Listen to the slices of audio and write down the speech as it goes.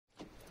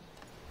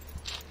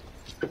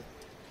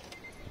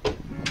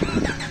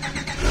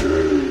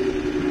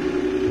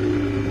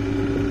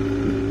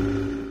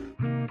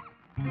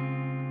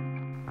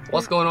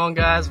What's going on,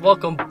 guys?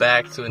 Welcome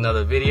back to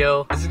another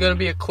video. This is going to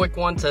be a quick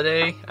one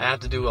today. I have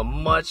to do a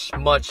much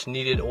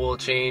needed oil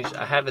change.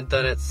 I haven't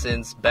done it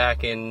since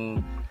back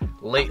in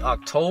late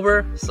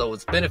October, so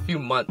it's been a few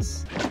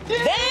months.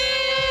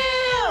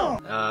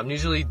 Damn!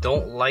 Usually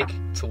don't like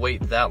to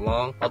wait that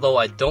long. Although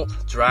I don't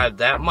drive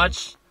that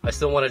much, I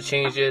still want to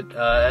change it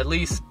at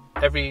least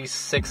every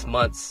 6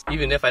 months,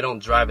 even if I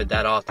don't drive it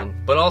that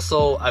often. But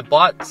also, I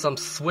bought some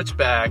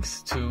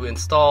switchbacks to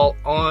install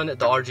on the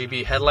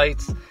RGB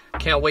headlights.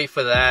 Can't wait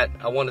for that.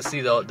 I want to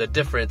see the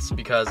difference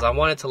because I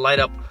want it to light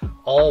up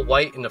all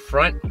white in the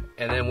front,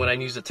 and then when I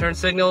use the turn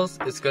signals,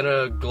 it's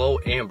gonna glow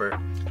amber.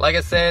 Like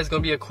I said, it's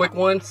gonna be a quick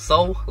one,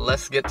 so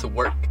let's get to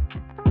work.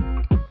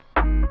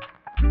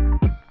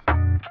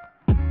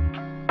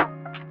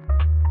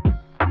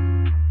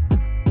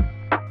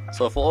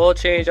 So for oil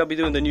change, I'll be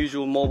doing the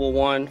usual Mobile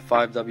 1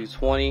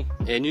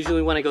 5W20, and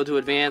usually when I go to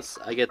advanced,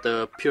 I get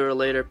the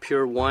Purelator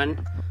Pure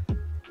 1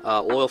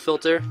 oil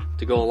filter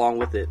to go along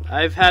with it.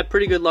 I've had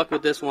pretty good luck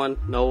with this one,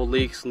 no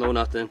leaks, no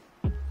nothing.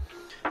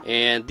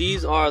 And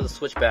these are the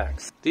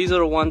switchbacks. These are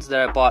the ones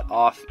that I bought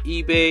off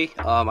eBay.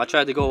 I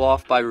tried to go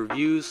off by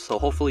reviews, so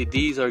hopefully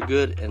these are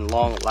good and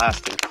long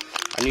lasting.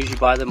 I usually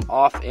buy them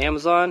off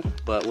Amazon,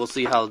 but we'll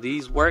see how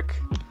these work.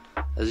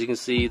 As you can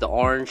see, the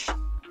orange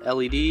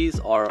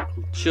LEDs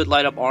should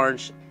light up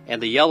orange,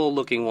 and the yellow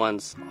looking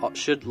ones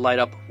should light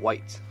up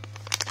white.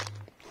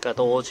 Got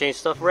the oil change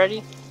stuff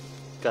ready.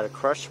 Got a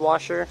crush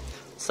washer,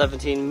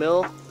 17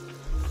 mil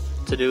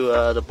to do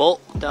the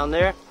bolt down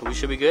there. We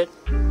should be good.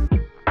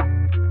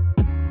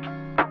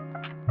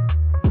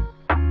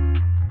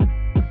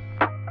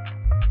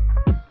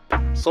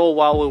 So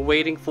while we're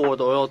waiting for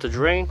the oil to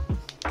drain,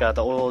 got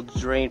the oil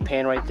drain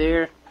pan right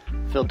there,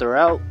 filter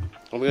out.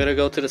 And we're gonna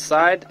go to the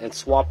side and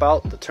swap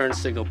out the turn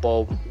signal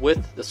bulb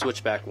with the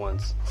switchback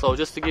ones. So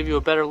just to give you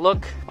a better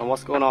look on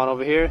what's going on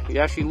over here, you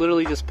actually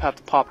literally just have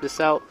to pop this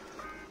out,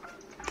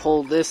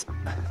 pull this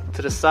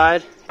to the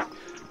side.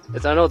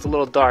 I know it's a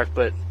little dark,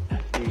 but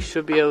you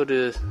should be able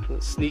to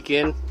sneak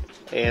in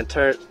and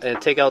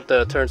take out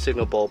the turn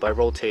signal bulb by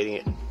rotating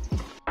it.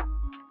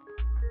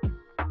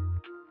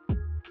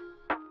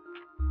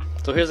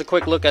 So here's a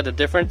quick look at the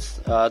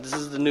difference. This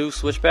is the new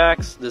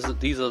switchbacks.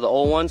 These are the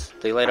old ones.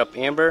 They light up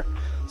amber.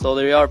 So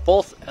they are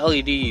both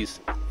LEDs,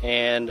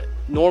 and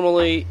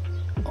normally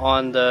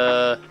on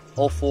the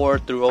 04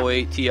 through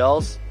 08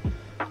 TLs,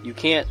 you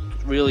can't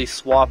really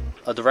swap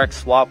a direct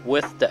swap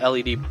with the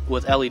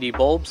LED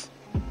bulbs.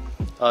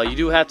 You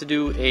do have to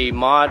do a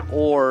mod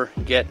or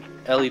get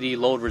LED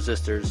Load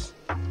Resistors.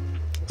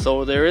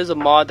 So there is a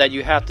mod that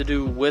you have to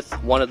do with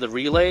one of the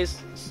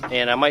relays,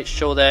 and I might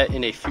show that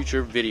in a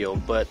future video,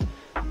 but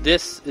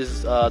this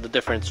is the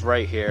difference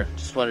right here.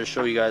 Just wanted to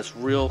show you guys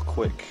real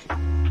quick.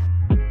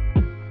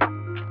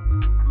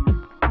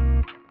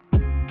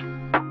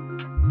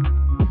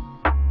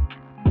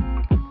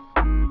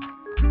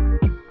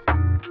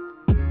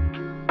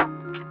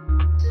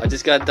 I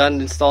just got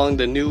done installing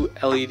the new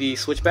LED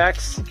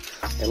switchbacks,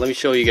 and let me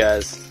show you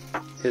guys.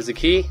 Here's the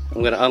key.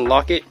 I'm gonna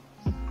unlock it.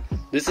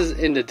 This is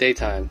in the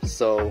daytime,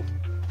 so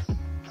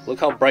look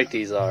how bright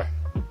these are.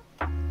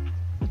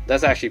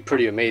 That's actually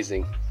pretty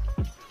amazing.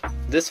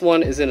 This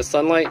one is in the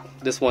sunlight,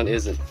 this one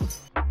isn't.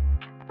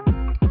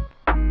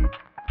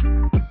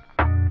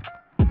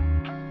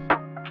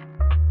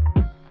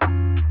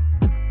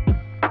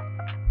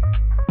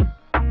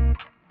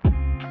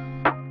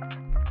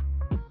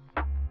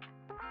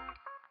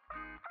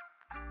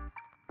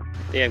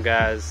 Damn,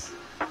 guys,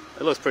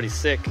 it looks pretty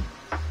sick.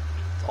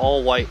 It's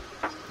all white.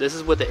 This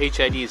is with the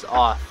HIDs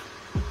off.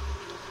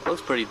 It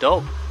looks pretty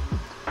dope.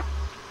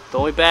 The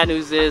only bad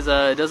news is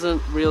it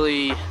doesn't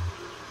really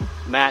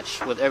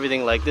match with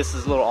everything. Like, this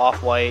is a little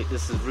off-white,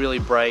 this is really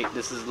bright,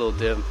 this is a little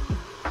dim.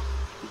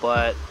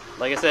 But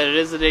like I said, it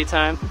is the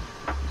daytime.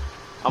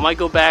 I might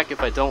go back if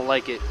I don't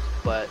like it,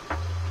 but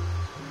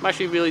I'm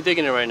actually really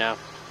digging it right now.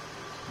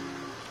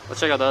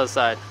 Let's check out the other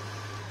side.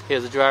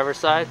 Here's the driver's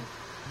side.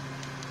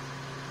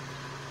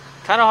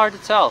 Kind of hard to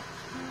tell,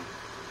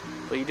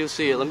 but you do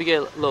see it. Let me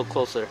get a little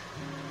closer.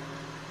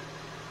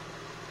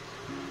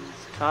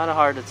 It's kind of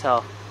hard to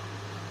tell.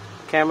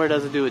 Camera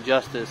doesn't do it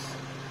justice.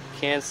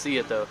 Can't see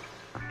it though.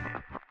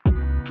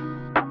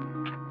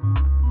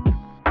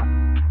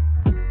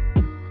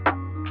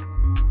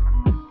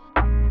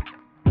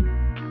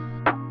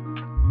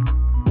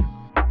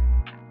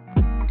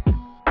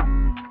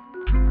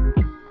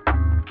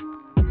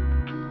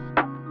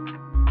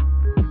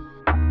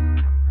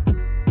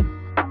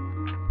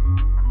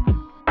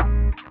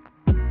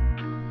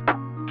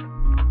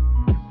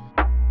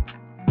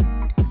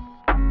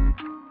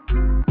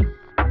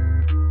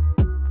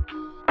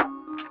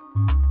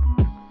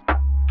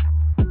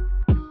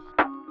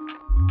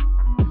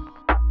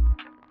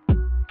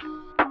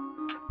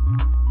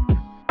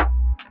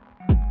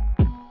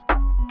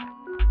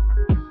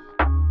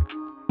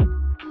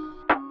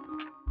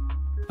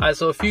 Alright,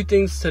 so a few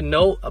things to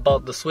note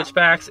about the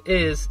switchbacks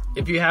is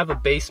if you have a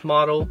base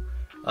model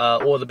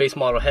or the base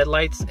model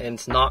headlights and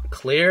it's not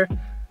clear,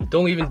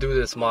 don't even do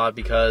this mod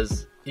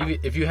because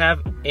if you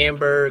have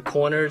amber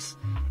corners,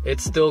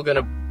 it's still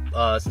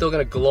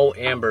gonna glow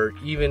amber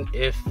even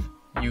if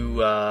you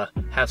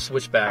have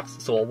switchbacks.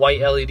 So a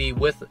white LED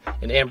with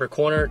an amber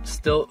corner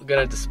still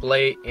gonna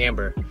display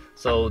amber.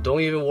 So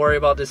don't even worry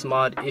about this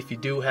mod if you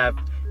do have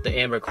the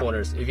amber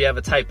corners. If you have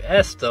a Type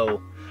S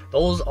though,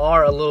 those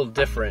are a little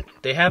different.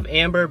 They have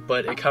amber,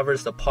 but it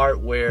covers the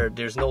part where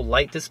there's no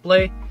light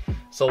display,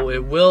 so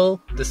it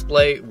will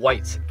display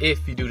white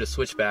if you do the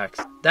switchbacks.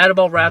 That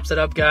about wraps it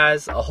up,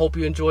 guys. I hope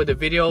you enjoyed the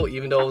video,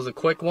 even though it was a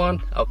quick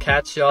one. I'll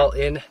catch y'all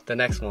in the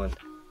next one.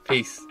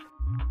 Peace.